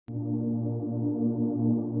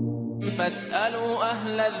فاسألوا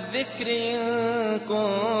أهل الذكر إن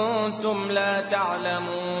كنتم لا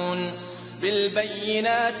تعلمون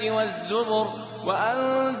بالبينات والزبر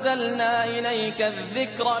وأنزلنا إليك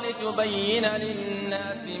الذكر لتبين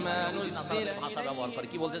للناس ما نزل إليهم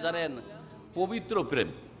কি বলতে জানেন? পবিত্র প্রেম।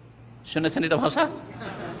 শুনেছেন এটা ভাষা?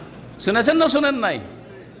 শুনেছেন না শুনেন নাই?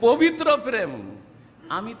 পবিত্র প্রেম।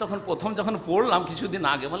 আমি তখন প্রথম যখন পড়লাম কিছুদিন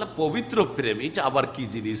আগে, বলে পবিত্র প্রেম এটা আবার কি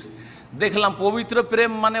জিনিস। দেখলাম পবিত্র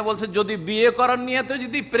প্রেম মানে বলছে যদি বিয়ে করার নিয়ে তো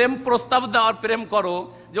যদি প্রেম প্রস্তাব দেওয়ার প্রেম করো,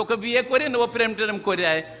 যে ওকে বিয়ে করে নেবো, প্রেম টেম করে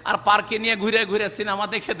আর পার্কে নিয়ে ঘুরে ঘুরে সিনেমা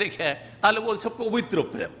দেখে দেখে, তাহলে বলছে পবিত্র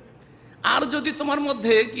প্রেম। আর যদি তোমার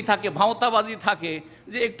মধ্যে কি থাকে, ভাঁওতাবাজি থাকে,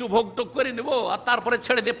 যে একটু ভোগটোগ করে নেবো আর তারপরে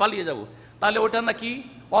ছেড়ে দিয়ে পালিয়ে যাব, তাহলে ওটা নাকি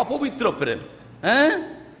অপবিত্র প্রেম। হ্যাঁ,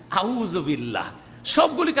 আউযুবিল্লাহ।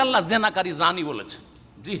 সবগুলিকে আল্লাহ জেনাকারী জানি বলেছে।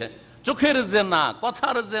 জি হ্যাঁ, চোখের জেনা,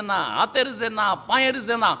 কথার জেনা, হাতের জেনা, পায়ের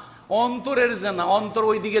জেনা, অন্তরের জেনা। অন্তর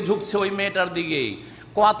ওই দিকে ঝুঁকছে ওই মেয়েটার দিকে,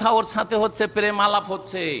 কথা ওর সাথে হচ্ছে, প্রেম আলাপ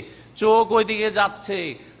হচ্ছে, চোখ ওই দিকে যাচ্ছে,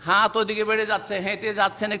 হাত ওইদিকে বেড়ে যাচ্ছে, হেঁটে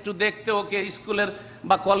যাচ্ছেন একটু দেখতে ওকে, স্কুলের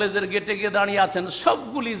বা কলেজের গেটে গিয়ে দাঁড়িয়ে আছেন,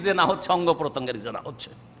 সবগুলি জেনা হচ্ছে, অঙ্গ প্রত্যঙ্গের জেনা হচ্ছে।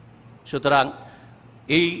 সুতরাং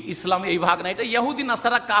এই ইসলামে এই ভাগ না, এটা ইহুদি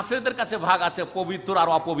নাসারা কাফেরদের কাছে ভাগ আছে, পবিত্র আর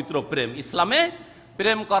অপবিত্র প্রেম। ইসলামে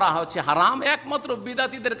প্রেম করা হচ্ছে হারাম। একমাত্র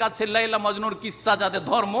বিদাতীদের কাছে লাইলা মজনুর কিস্সা, যাদের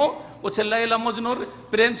ধর্ম হচ্ছে লাইলা মজনুর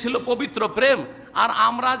প্রেম ছিল পবিত্র প্রেম। আর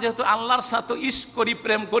আমরা যেহেতু আল্লাহর সাথে ইশক করি,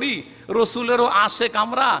 প্রেম করি, রসুলেরও আশেক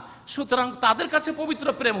আমরা, সুতরাং তাদের কাছে পবিত্র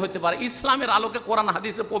প্রেম হতে পারে। ইসলামের আলোকে কোরআন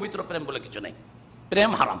হাদিসে পবিত্র প্রেম বলে কিছু নেই,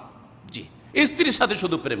 প্রেম হারাম। জি, স্ত্রীর সাথে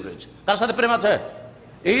শুধু প্রেম রয়েছে। তার সাথে প্রেম আছে?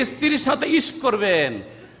 এই স্ত্রীর সাথে ইশক করবেন,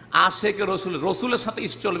 আশেকে রসুল, রসুলের সাথে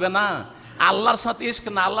ইশক চলবে না। আল্লাহর সাথে ইশক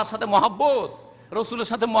না, আল্লাহর সাথে মহব্বত, রসুলের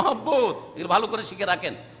সাথে মহব্বত, এগুলো ভালো করে শিখে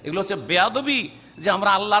রাখেন। এগুলো হচ্ছে বেয়াদবি, যে আমরা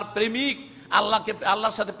আল্লাহর প্রেমিক,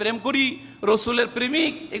 আল্লাহর সাথে প্রেম করি, রসুলের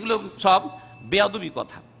প্রেমিক, এগুলো সব বেয়াদবি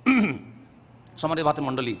কথা। সম্মানিত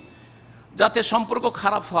ভাতৃমণ্ডলী, যাতে সম্পর্ক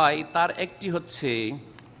খারাপ হয় তার একটি হচ্ছে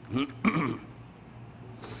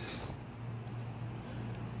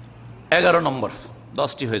 11 নম্বর,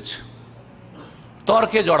 10টি হয়েছে,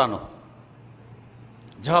 তর্কে জড়ানো,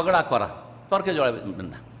 ঝগড়া করা। তর্কে জড়াবেন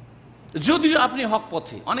না যদিও আপনি হক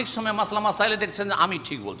পথে। অনেক সময় মাসলা মাসাইলে দেখছেন যে আমি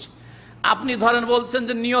ঠিক বলছি, আপনি ধরেন বলছেন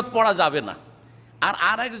যে নিয়ত পড়া যাবে না, আর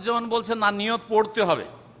আরেকজন বলছেন না নিয়ত পড়তে হবে।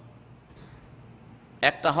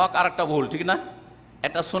 একটা হক আর একটা ভুল, ঠিক না?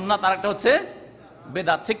 একটা সুন্নাত আর একটা হচ্ছে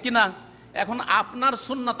বেদাত, ঠিক কিনা? এখন আপনার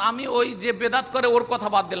সুন্নাত, আমি ওই যে বেদাত করে ওর কথা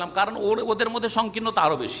বাদ দিলাম, কারণ ওদের মধ্যে সংকীর্ণতা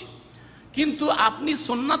আরো বেশি। কিন্তু আপনি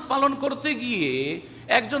সুন্নাত পালন করতে গিয়ে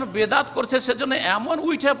একজন বেদাত করছে, সেজন্য এমন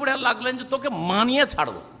উঠে পড়ে লাগলেন যে তোকে মানিয়ে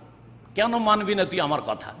ছাড়বো। কেন মানবি না তুই আমার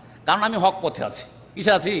কথা? কারণ আমি হক পথে আছি।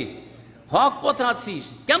 কিসে আছি? হক পথে আছিস,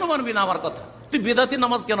 কেন মানবি না আমার কথা? তুই বেদাতি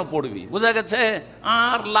নামাজ কেন পড়বি? বোঝা গেছে?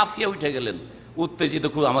 আর লাফিয়ে উঠে গেলেন। উত্তেজিত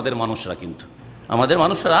খুব আমাদের মানুষরা, কিন্তু আমাদের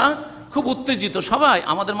মানুষরা খুব উত্তেজিত। সবাই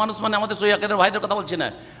আমাদের মানুষ মানে আমাদের সৈয়াকেদের ভাইদের কথা বলছি না,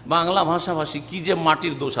 বাংলা ভাষাভাষী কি যে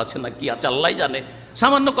মাটির দোষ আছে না কি আছে আল্লাহ জানে।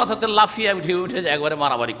 সামান্য কথাতে লাফিয়ে উঠে যায় একবারে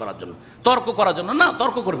মারামারি করার জন্য, তর্ক করার জন্য। না,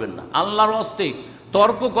 তর্ক করবেন না, আল্লাহর হস্তে।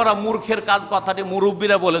 তর্ক করা মূর্খের কাজ, কথাটি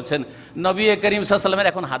মুরব্বীরা বলেছেন। নবী করিম সাল্লাল্লাহু আলাইহি ওয়াসাল্লামের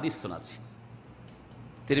এখন হাদিস শোনাচ্ছি,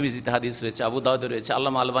 তিরমিজিতে হাদিস রয়েছে, আবু দাউদে রয়েছে,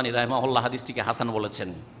 আল্লামা আলবানী রাহিমাহুল্লাহ হাদিসটিকে হাসান বলেছেন।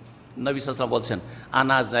 নবী সাল্লাল্লাহু আলাইহি ওয়াসাল্লাম বলছেন,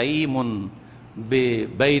 আনা জাইমুন বে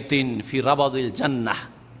বাইতিন ফি রাবাদিল জান্নাহ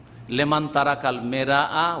লেমান তারাকাল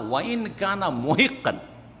মেরাআ ওয়াইন কানা মুহিক্কান।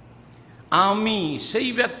 আমি সেই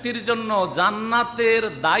ব্যক্তির জন্য জান্নাতের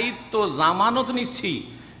দায়িত্ব জামানত নিচ্ছি,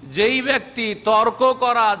 যেই ব্যক্তি তর্ক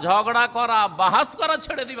করা, ঝগড়া করা, বাহাস করা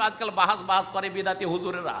ছেড়ে দিবে। আজকাল বাহাস করে বিদাতি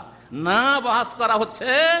হুজুরেরা, না বাহাস করা হচ্ছে।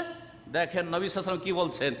 দেখেন নবী সাল্লাল্লাহু আলাইহি ওয়াসাল্লাম কি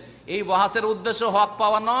বলছেন, এই বাহাসের উদ্দেশ্য হক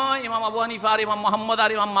পাওয়া নয়। ইমাম আবু হানিফা আর ইমাম মুহাম্মদ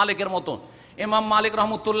আর ইমাম মালিকের মতো। ইমাম মালিক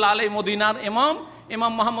রহমতুল্লাহ আলাইহি মদিনার ইমাম,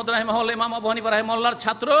 ইমাম মুহাম্মদ রাহিমাহুল্লাহ, ইমাম আবু হানিফা রাহিমাহুল্লাহর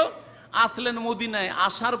ছাত্র, আসলেন মদিনায়।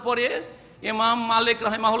 আসার পরে ইমাম মালিক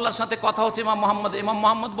রাহিমাহুল্লাহর সাথে কথা হচ্ছে। ইমাম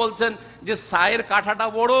মোহাম্মদ বলছেন যে সায়ের কাঠাটা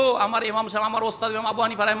বড়, আমার ইমাম সাহেব, আমার ওস্তাদ ইমাম আবু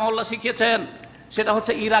হানিফা রাহিমাহুল্লাহ শিখিয়েছেন, সেটা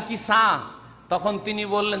হচ্ছে ইরাকি সা। তখন তিনি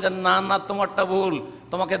বললেন যে না না, তোমারটা ভুল,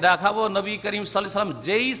 তোমাকে দেখাবো। নবী করিম সাল্লাল্লাহু আলাইহি ওয়াসাল্লাম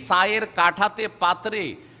যেই সায়ের কাঠাতে পাত্রে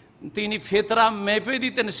তিনি ফেতরা মেপে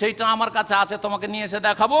দিতেন, সেইটা আমার কাছে আছে, তোমাকে নিয়ে এসে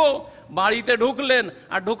দেখাবো। বাড়িতে ঢুকলেন,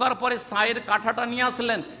 আর ঢোকার পরে সায়ের কাঠাটা নিয়ে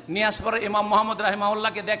আসলেন। নিয়ে আসার পরে ইমাম মুহাম্মদ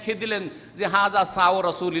রাহিমাহুল্লাহকে দেখিয়ে দিলেন যে হাজা সাও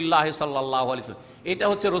রাসূলুল্লাহ সাল্লাল্লাহু আলাইহি ওয়াসাল্লাম, এটা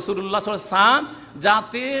হচ্ছে রাসূলুল্লাহ সাল্লাল্লাহু আলাইহি ওয়াসাল্লাম,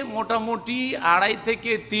 যাতে মোটামুটি 2.5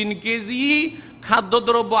 থেকে 3 কেজি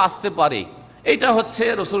খাদ্যদ্রব্য আসতে পারে। এটা হচ্ছে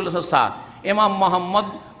রাসূলুল্লাহ সাল্লাল্লাহু আলাইহি ওয়াসাল্লাম। ইমাম মুহাম্মদ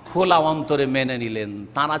খোলা অন্তরে মেনে নিলেন।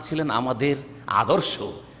 তারা ছিলেন আমাদের আদর্শ,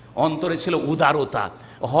 অন্তরে ছিল উদারতা।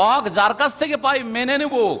 হক যার কাছ থেকে পাই মেনে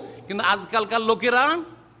নেব, কিন্তু আজকালকার লোকেরা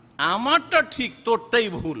আমারটা ঠিক তোরটাই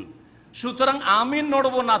ভুল, সুতরাং আমি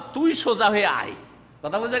নড়বো না, তুই সোজা হয়ে আয়।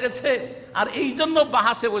 কথা বোঝা গেছে? আর এই জন্য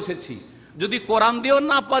বাহাসে বসেছি। যদি কোরআন দিয়েও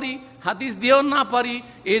না পারি, হাদিস দিয়েও না পারি,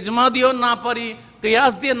 ইজমা দিয়েও না পারি,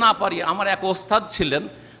 কিয়াস দিয়ে না পারি। আমার এক ওস্তাদ ছিলেন,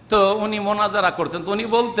 তো উনি মোনাজারা করতেন, তো উনি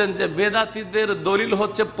বলতেন যে বেদাতীদের দলিল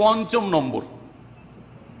হচ্ছে ৫ম নম্বর।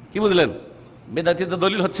 কি বুঝলেন? বেদাতীদের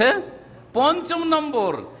দলিল হচ্ছে ৫ম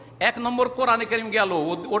নম্বর। ১ নম্বর কোরআনে কারীম গেল,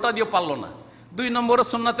 ওটা দিয়ে পারলো না। ২ নম্বরে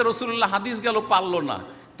সুন্নাতে রাসূলুল্লাহ হাদিস গেল, পারলো না।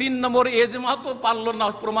 ৩ নম্বরে এজমা তো পারলো না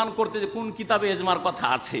প্রমাণ করতে যে কোন কিতাবে এজমার কথা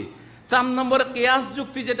আছে। ৪ নম্বরে কিয়াস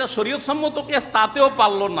যুক্তি, যেটা শরীয়ত সম্মত কিয়াস, তাতেও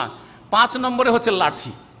পারলো না। ৫ নম্বরে হচ্ছে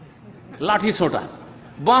লাঠি ছোটা।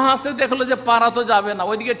 বাহাসে দেখলো যে পারা তো যাবে না,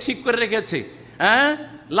 ওইদিকে ঠিক করে রেখেছে,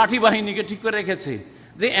 লাঠি বাহিনীকে ঠিক করে রেখেছে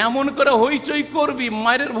যে এমন করে হইচই করবি,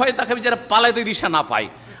 মায়ের ভয়ে তাকে যারা পালাইতে দিশা না পায়।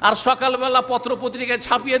 আর সকালবেলা পত্র পত্রিকায়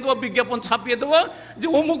ছাপিয়ে দেবো, বিজ্ঞাপন ছাপিয়ে দেবো যে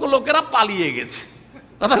অমুক লোকেরা পালিয়ে গেছে।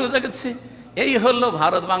 কথা বোঝা গেছে? এই হলো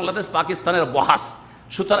ভারত, বাংলাদেশ, পাকিস্তানের বহাস।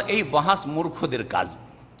 সুতরাং এই বহাস মূর্খদের কাজ।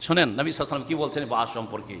 শোনেন নবী সাল্লাল্লাহু আলাইহি ওয়াসাল্লাম কি বলছেন বহাস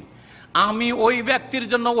সম্পর্কে? আমি ওই ব্যক্তির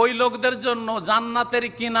জন্য, ওই লোকদের জন্য জান্নাতের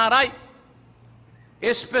কিনারায়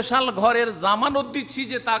স্পেশাল ঘরের জামানত দিচ্ছি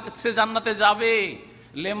যে সে জান্নাতে যাবে।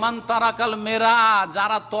 লেমান তারাকাল মেরা,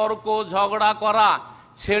 যারা তর্ক ঝগড়া করা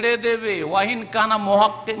ছেড়ে দেবে, ওয়াহিন কানা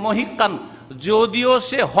মহিকান, যদিও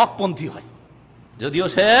সে হকপন্থী হয়, যদিও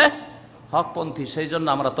সে হকপন্থী। সেই জন্য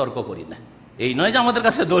আমরা তর্ক করি না। এই নয় যে আমাদের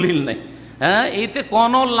কাছে দলিল নেই, এইতে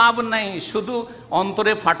কোনো লাভ নেই, শুধু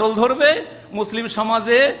অন্তরে ফাটল ধরবে, মুসলিম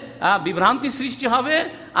সমাজে বিভ্রান্তি সৃষ্টি হবে,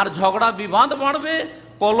 আর ঝগড়া বিবাদ বাড়বে,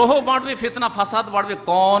 কলহ বাড়বে, ফিতনা ফাসাদ বাড়বে,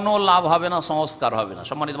 কোনো লাভ হবে না, সংস্কার হবে না।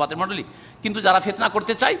 সম্মানিত বাতের মণ্ডলী, কিন্তু যারা ফিতনা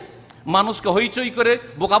করতে চায়, মানুষকে হইচই করে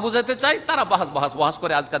বোকা বুঝাতে চায়, তারা বাহাস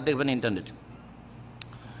করে। আজকাল দেখবেন ইন্টারনেটে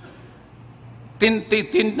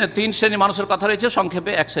তিন শ্রেণীর মানুষের কথা রয়েছে,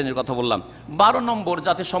 সংক্ষেপে 1 শ্রেণীর কথা বললাম। 12 নম্বর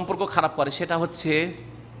যাতে সম্পর্ক খারাপ করে, সেটা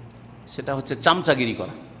হচ্ছে চামচাগিরি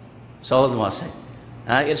করা। সহজ ভাষায়,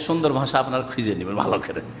 এর সুন্দর ভাষা আপনারা খুঁজে নেবেন ভালো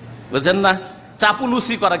করে, বুঝছেন না?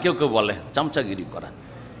 চাপুলুসি করা কেউ কেউ বলে, চামচাগিরি করা।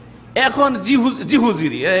 এখন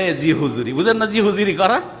জিহুজুরি, বুঝেন না? জিহুজুরি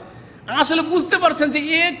করা, আসলে বুঝতে পারছেন যে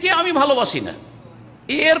একে আমি ভালোবাসি না,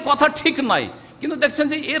 এর কথা ঠিক নয়, কিন্তু দেখছেন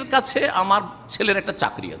যে এর কাছে আমার ছেলের একটা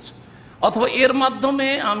চাকরি আছে, অথবা এর মাধ্যমে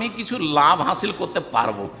আমি কিছু লাভ হাসিল করতে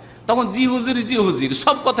পারবো, তখন জি হুজুরি,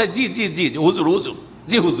 সব কথায় জি হুজুর,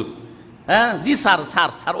 জি হুজুর, জি স্যার,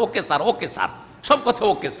 ওকে স্যার, সব কথা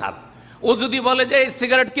ওকে স্যার। ও যদি বলে যে এই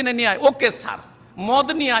সিগারেট কিনে নিয়ে আয়, ওকে স্যার। মদ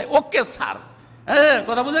নিয়ে আয়, ওকে স্যার।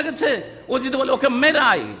 কথা বোঝা গেছে? ও যদি বলে ওকে মেরে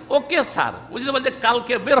আয়, ওকে স্যার। ও যদি বলে যে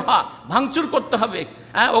কালকে বের হওয়া, ভাঙচুর করতে হবে,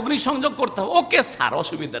 অগ্নিসংযোগ করতে হবে, ওকে স্যার,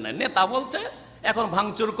 অসুবিধা নেই। নেতা বলছে এখন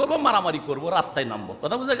ভাঙচুর করবো, মারামারি করবো, রাস্তায় নামবো।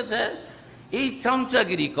 কথা বোঝা গেছে? এই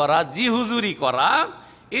চামচাগিরি করা, জি হুজুরি করা,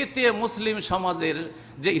 এতে মুসলিম সমাজের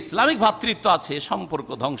যে ইসলামিক ভ্রাতৃত্ব আছে, সম্পর্ক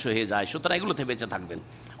ধ্বংস হয়ে যায়। সুতরাং এগুলোতে বেঁচে থাকবেন।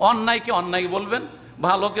 অন্যায়কে অন্যায় বলবেন,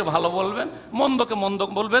 ভালোকে ভালো বলবেন, মন্দকে মন্দ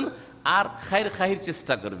বলবেন, আর খায়ের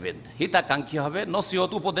চেষ্টা করবেন, হিতাকাঙ্ক্ষী হবে,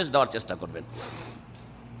 নসিহত উপদেশ দেওয়ার চেষ্টা করবেন।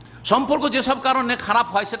 সম্পর্ক যেসব কারণে খারাপ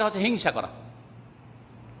হয়, সেটা হচ্ছে হিংসা করা।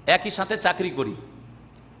 একই সাথে চাকরি করি,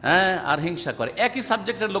 আর হিংসা করে। একই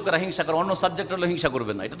সাবজেক্টের লোকেরা হিংসা করে, অন্য সাবজেক্টের লোক হিংসা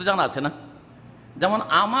করবে না, এটা তো জানা আছে না? যেমন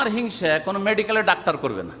আমার হিংসা কোনো মেডিকেলের ডাক্তার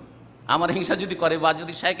করবে না। আমার হিংসা যদি করে, বা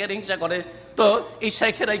যদি শাইখের হিংসা করে, তো এই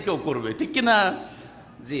শাইখেরাই কেউ করবে, ঠিক কিনা?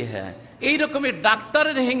 জি হ্যাঁ, এইরকমই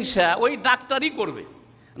ডাক্তারের হিংসা ওই ডাক্তারই করবে,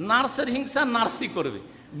 নার্সের হিংসা নার্সই করবে,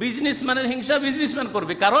 বিজনেসম্যানের হিংসা বিজনেসম্যান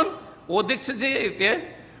করবে। কারণ ও দেখছে যে এতে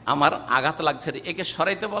আমার আঘাত লাগছে, একে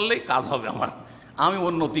সরাইতে পারলেই কাজ হবে আমার, আমি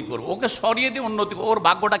উন্নতি করবো, ওকে সরিয়ে দিয়ে উন্নতি করবো, ওর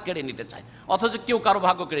ভাগ্যটা কেড়ে নিতে চায়, অথচ কেউ কারো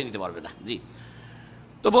ভাগ্য কেড়ে নিতে পারবে না। জি,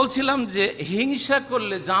 তো বলছিলাম যে হিংসা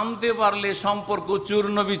করলে, জানতে পারলে সম্পর্ক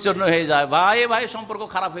চূর্ণ বিচূর্ণ হয়ে যায়। ভাই সম্পর্ক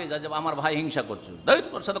খারাপ হয়ে যায়, যে আমার ভাই হিংসা করছে,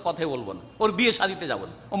 ওর সাথে কথাই বলবো না, ওর বিয়ে শাদিতে যাবো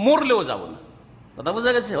না, ও মরলেও যাবো না। কথা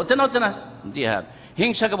বোঝা গেছে? হচ্ছে না? জি হ্যাঁ,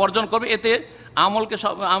 হিংসাকে বর্জন করবে, এতে আমলকে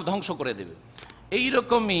সব ধ্বংস করে দেবে।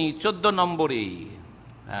 এইরকমই 14 নম্বরে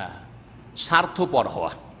স্বার্থপর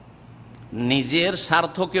হওয়া, নিজের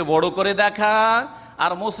স্বার্থকে বড় করে দেখা,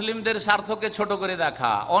 আর মুসলিমদের স্বার্থকে ছোট করে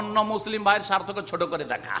দেখা, অন্য মুসলিম ভাইয়ের স্বার্থকে ছোট করে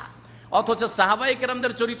দেখা। অথচ সাহাবায়ে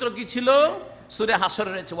কেরামদের চরিত্র কি ছিল? সূরা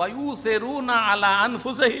হাশরে রয়েছে, ওয়ায়ুসিরুনা আলা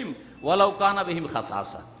আনফুসিহিম ওয়ালাউ কানা বিহিম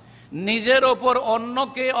খাসাসা। নিজের ওপর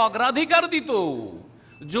অন্যকে অগ্রাধিকার দিত,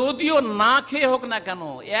 যদিও না খেয়ে হোক না কেন।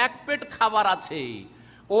 এক পেট খাবার আছে,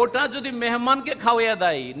 ওটা যদি মেহমানকে খাওয়াইয়া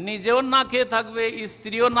দেয়, নিজেও না খেয়ে থাকবে,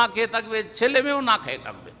 স্ত্রীও না খেয়ে থাকবে, ছেলে মেয়েও না খেয়ে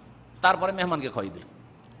থাকবে, তারপরে মেহমানকে খাওয়াই দিল।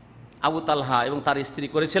 আবু তালহা এবং তার স্ত্রী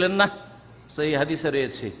করেছিলেন না? সেই হাদিসে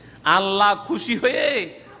রয়েছে, আল্লাহ খুশি হয়ে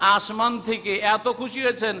আসমান থেকে এত খুশি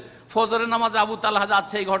হয়েছেন, ফজরের নামাজ আবু তালহা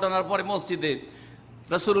যাচ্ছে এই ঘটনার পরে মসজিদে,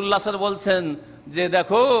 রাসূলুল্লাহ সাল্লাল্লাহু আলাইহি ওয়াসাল্লাম বলছেন যে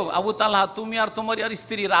দেখো আবু তালহা, তুমি আর তোমার আর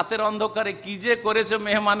স্ত্রী রাতের অন্ধকারে কি যে করেছো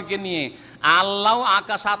মেহমানকে নিয়ে, আল্লাহ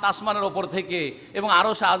আকাশ সাত আসমানের ওপর থেকে এবং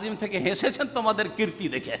আরশ আজিম থেকে হেসেছেন তোমাদের কীর্তি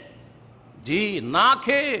দেখে। জি, না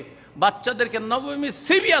খেয়ে বাচ্চাদেরকে নবমী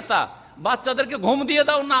সিবিয়াতা, বাচ্চাদেরকে ঘুম দিয়ে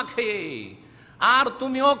দাও না খেয়ে, আর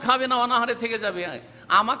তুমিও খাবে না, অনাহারে থেকে যাবে,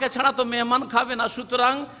 আমাকে ছাড়া তো মেহমান খাবে না,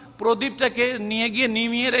 সুতরাং প্রদীপটাকে নিয়ে গিয়ে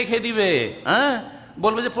নিমিয়ে রেখে দিবে। হ্যাঁ,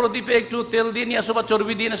 বলবে যে প্রদীপে একটু তেল দিয়ে নিয়ে আসো বা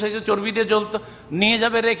চর্বি দিয়ে নিয়ে আসো, চর্বি দিয়ে জ্বলতো নিয়ে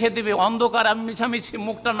যাবে, রেখে দিবে, অন্ধকার আমি মিছামিছি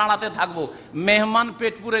মুখটা নাড়াতে থাকবো, মেহমান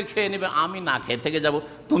পেট পুরে খেয়ে নেবে, আমি না খেয়ে থেকে যাব,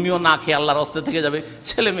 তুমিও না খেয়ে আল্লাহর রাস্তে থেকে যাবে,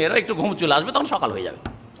 ছেলে মেয়েরা একটু ঘুম চলে আসবে, তখন সকাল হয়ে যাবে।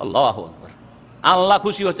 আল্লাহু আকবার। আল্লাহ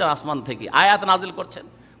খুশি হচ্ছেন আসমান থেকে, আয়াত নাজিল করছেন,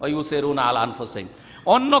 ওই ইউসিরুনা আলা আনফুসিহিম,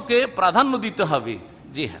 অন্যকে প্রাধান্য দিতে হবে।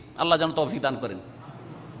 জি হ্যাঁ, আল্লাহ যেন তৌফিক দান করেন।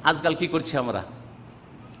 আজকাল কি করছি আমরা,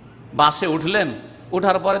 বাসে উঠলেন,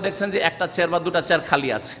 ওঠার পরে দেখছেন যে একটা চেয়ার বা দুটা চেয়ার খালি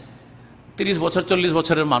আছে, 30 বছর 40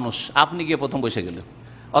 বছরের মানুষ, আপনি গিয়ে প্রথম বসে গেলেন,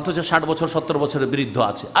 অথচ 60 বছর 70 বছরের বৃদ্ধ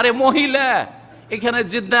আছে। আরে মহিলা, এখানে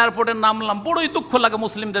জিদ্দা এয়ারপোর্টে নামলাম, বড়ই দুঃখ লাগে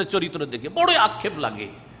মুসলিমদের চরিত্র দেখে, বড়ই আক্ষেপ লাগে।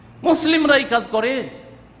 মুসলিমরা এই কাজ করে,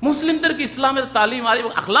 মুসলিমদেরকে ইসলামের তালিম আর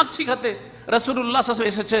আখলাক শিখাতে রাসূলুল্লাহ সাল্লাল্লাহু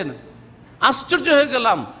আলাইহি ওয়াসাল্লাম এসেছেন। আশ্চর্য হয়ে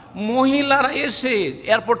গেলাম, মহিলারা এসে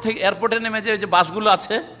এয়ারপোর্টে নেমে যে বাসগুলো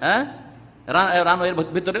আছে, হ্যাঁ রানওয়ের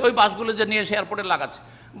ভিতরে, ওই বাসগুলো যে নিয়ে এসে এয়ারপোর্টে লাগাচ্ছে,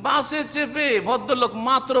 বাসে চেপে ভদ্রলোক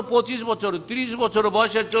মাত্র 25 বছর 30 বছর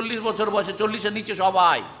বয়সে, 40 বছর বয়সে, 40-এর নিচে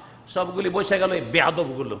সবগুলি বসে গেল এই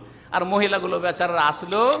বেয়াদবগুলো, আর মহিলাগুলো বেচারারা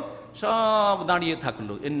আসলো, সব দাঁড়িয়ে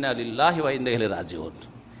থাকলো। ইন্না লিল্লাহি ওয়া ইন্না ইলাইহি রাজিউন।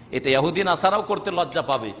 এটা ইহুদি নাসারাও করতে লজ্জা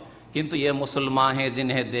পাবে, কিন্তু এ মুসলমান হে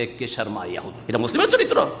জিনহে দেখ কে শর্মা ইহুদ, এটা মুসলিমের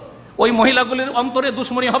চরিত্র। ওই মহিলাগুলির অন্তরে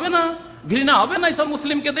দুশ্মনী হবে না, ঘৃণা হবে না এইসব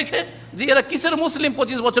মুসলিমকে দেখে, যে এরা কিসের মুসলিম,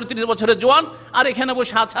 25 বছর 30 বছরের জোয়ান, আর এখানে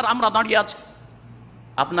বসে আছে আর আমরা দাঁড়িয়ে আছি।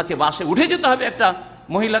 আপনাকে বাসে উঠে যেতে হবে একটা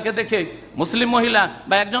মহিলাকে দেখে, মুসলিম মহিলা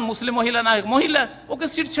বা একজন মুসলিম মহিলা না মহিলা, ওকে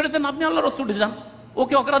সিট ছেড়ে দেন, আপনি আল্লাহর রাস্তায় উঠে যান,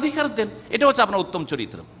 ওকে অগ্রাধিকার দেন, এটা হচ্ছে আপনার উত্তম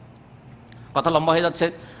চরিত্র। কথা লম্বা হয়ে যাচ্ছে,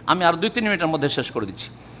 আমি আর 2-3 মিনিটের মধ্যে শেষ করে দিচ্ছি।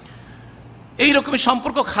 এইরকমই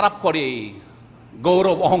সম্পর্ক খারাপ করে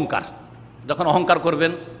গৌরব, অহংকার। যখন অহংকার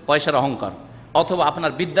করবেন, পয়সার অহংকার, অথবা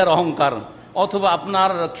আপনার বিদ্যার অহংকার, অথবা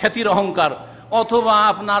আপনার খ্যাতির অহংকার, অথবা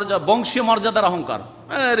আপনার বংশীয় মর্যাদার অহংকার।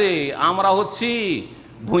 আরে আমরা হচ্ছি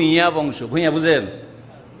ভূঁইয়া বংশ, ভূঁইয়া বুঝেন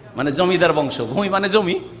মানে জমিদার বংশ, ভূঁই মানে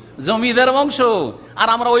জমি, জমিদার বংশ, আর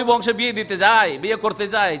আমরা ওই বংশে বিয়ে দিতে যাই, বিয়ে করতে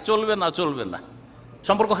যাই, চলবে না, চলবে না,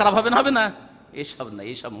 সম্পর্ক খারাপ হবে না, হবে না, এইসব না,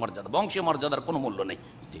 এইসব মর্যাদা, বংশীয় মর্যাদার কোনো মূল্য নেই।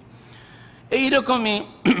 জি, এইরকমই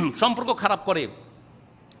সম্পর্ক খারাপ করে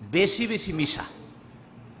বেশি বেশি মিশা।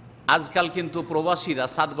 আজকাল কিন্তু প্রবাসীরা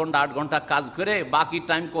 7 ঘন্টা 8 ঘন্টা কাজ করে বাকি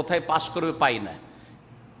টাইম কোথায় পাস করবে পাই না।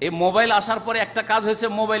 এই মোবাইল আসার পরে একটা কাজ হয়েছে,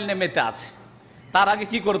 মোবাইল নিয়ে মেতে আছে। তার আগে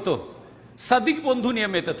কি করতো, সাদিক বন্ধু নিয়ে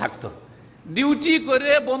মেতে থাকতো, ডিউটি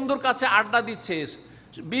করে বন্ধুর কাছে আড্ডা দিচ্ছে,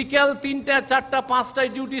 বিকেল 3টা 4টা 5টায়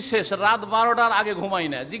ডিউটি শেষ, রাত 12টার আগে ঘুমাই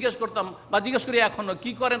না। জিজ্ঞেস করতাম বা জিজ্ঞেস করি এখনো,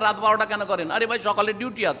 কি করেন রাত 12টা কেন করেন? আরে ভাই সকালে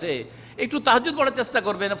ডিউটি আছে, একটু তাহাজ্জুদ পড়ার চেষ্টা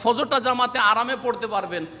করবেন, ফজরটা জামাতে আরামে পড়তে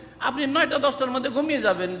পারবেন, আপনি 9টা 10টার মধ্যে ঘুমিয়ে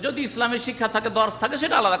যাবেন। যদি ইসলামের শিক্ষা থাকে, দর্শ থাকে,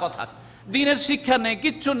 সেটা আলাদা কথা। দিনের শিক্ষা নেই,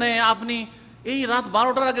 কিচ্ছু নেই, আপনি এই রাত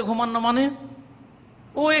 12টার আগে ঘুমান না মানে?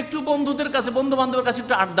 ও একটু বন্ধুদের কাছে, বন্ধু বান্ধবের কাছে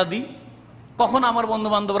একটু আড্ডা দিই, কখন আমার বন্ধু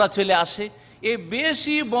বান্ধবরা চলে আসে। এই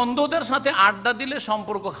বেশি বন্ধুদের সাথে আড্ডা দিলে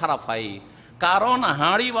সম্পর্ক খারাপ হয়, কারণ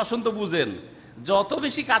হাঁড়ি বাসন তো বুঝেন, যত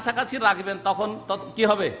বেশি কাছাকাছি রাখবেন তখন তত কি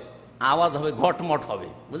হবে, আওয়াজ হবে, ঘটমট হবে,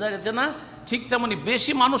 বোঝা গেছে না? ঠিক তেমনি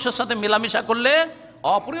বেশি মানুষের সাথে মেলামেশা করলে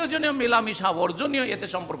অপ্রয়োজনীয় মেলামেশা বর্জনীয়, এতে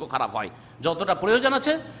সম্পর্ক খারাপ হয়। যতটা প্রয়োজন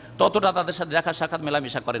আছে ততটা তাদের সাথে দেখা সাক্ষাৎ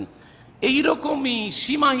মেলামেশা করেন। এইরকমই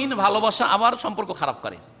সীমাহীন ভালোবাসা আবার সম্পর্ক খারাপ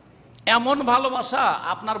করে। এমন ভালোবাসা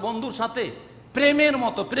আপনার বন্ধুর সাথে প্রেমের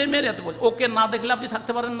মতো, প্রেমের এত, ওকে না দেখলে আপনি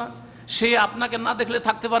থাকতে পারেন না, সে আপনাকে না দেখলে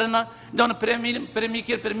থাকতে পারে না। যেমন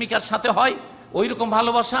প্রেমিকের প্রেমিকার সাথে হয় ওই রকম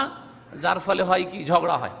ভালোবাসা, যার ফলে হয় কি,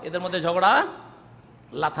 ঝগড়া হয়, এদের মধ্যে ঝগড়া,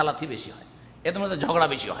 লাথালাথি বেশি হয়, এদের মধ্যে ঝগড়া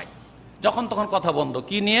বেশি হয়। যখন তখন কথা বন্ধ,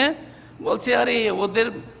 কি নিয়ে বলছে, আরে ওদের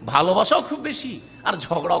ভালোবাসাও খুব বেশি আর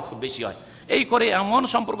ঝগড়াও খুব বেশি হয়। এই করে এমন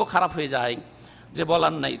সম্পর্ক খারাপ হয়ে যায় যে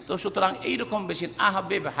বলার নাই। তো সুতরাং এইরকম বেশি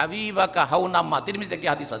আহাবেব হাবিবাকা হাউনাম্মা, তিরমিজিতে একটি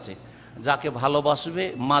হাদিস আছে, যাকে ভালোবাসবে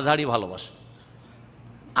মাঝারি ভালোবাসে,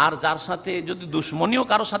 আর যার সাথে যদি দুশ্মনীও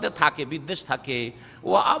কারোর সাথে থাকে, বিদ্বেষ থাকে,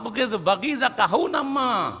 ও আবগেজ বাগিজাকা হাউনাম্মা,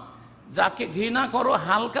 যাকে ঘৃণা করো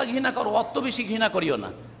হালকা ঘৃণা করো, অত বেশি ঘৃণা করিও না।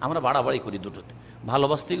 আমরা বাড়াবাড়ি করি দুটোতে,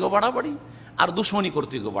 ভালোবাসতে গিয়েও বাড়াবাড়ি আর দুশ্মনী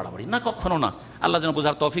করতে গিয়েও বাড়াবাড়ি, না, কখনো না। আল্লাহ যেন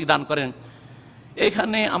বোঝার তৌফিক দান করেন।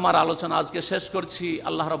 এখানে আমার আলোচনা আজকে শেষ করছি।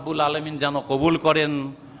 আল্লাহ রাব্বুল আলামিন যেন কবুল করেন,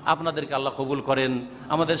 আপনাদেরকে আল্লাহ কবুল করেন,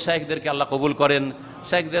 আমাদের শাইখদেরকে আল্লাহ কবুল করেন,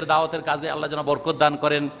 শাইখদের দাওয়াতের কাজে আল্লাহ যেন বরকত দান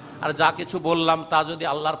করেন। আর যা কিছু বললাম তা যদি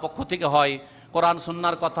আল্লাহর পক্ষ থেকে হয়, কোরআন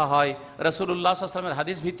সুন্নাহর কথা হয়, রাসূলুল্লাহ সাল্লাল্লাহু আলাইহি ওয়াসাল্লামের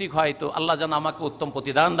হাদিস ভিত্তিক হয়, তো আল্লাহ যেন আমাকে উত্তম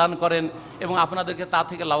প্রতিদান দান করেন এবং আপনাদেরকে তা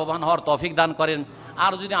থেকে লাভবান হওয়ার তৌফিক দান করেন।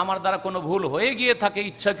 আর যদি আমার দ্বারা কোনো ভুল হয়ে গিয়ে থাকে,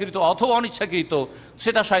 ইচ্ছাকৃত অথবা অনিচ্ছাকৃত,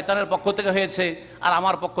 সেটা শয়তানের পক্ষ থেকে হয়েছে আর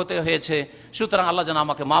আমার পক্ষ থেকে হয়েছে, সুতরাং আল্লাহ যেন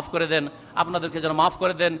আমাকে মাফ করে দেন, আপনাদেরকে যেন মাফ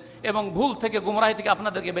করে দেন এবং ভুল থেকে, গুমরাহি থেকে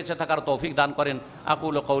আপনাদেরকে বেঁচে থাকার তৌফিক দান করেন।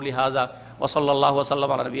 আকুলু কওলি হাযা ওয়া সাল্লাল্লাহু ওয়া সাল্লাম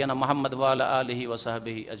আলা নবিয়িনা মুহাম্মদ ওয়া আলা আলিহি ওয়া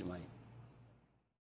সাহবিহি আজমাইন।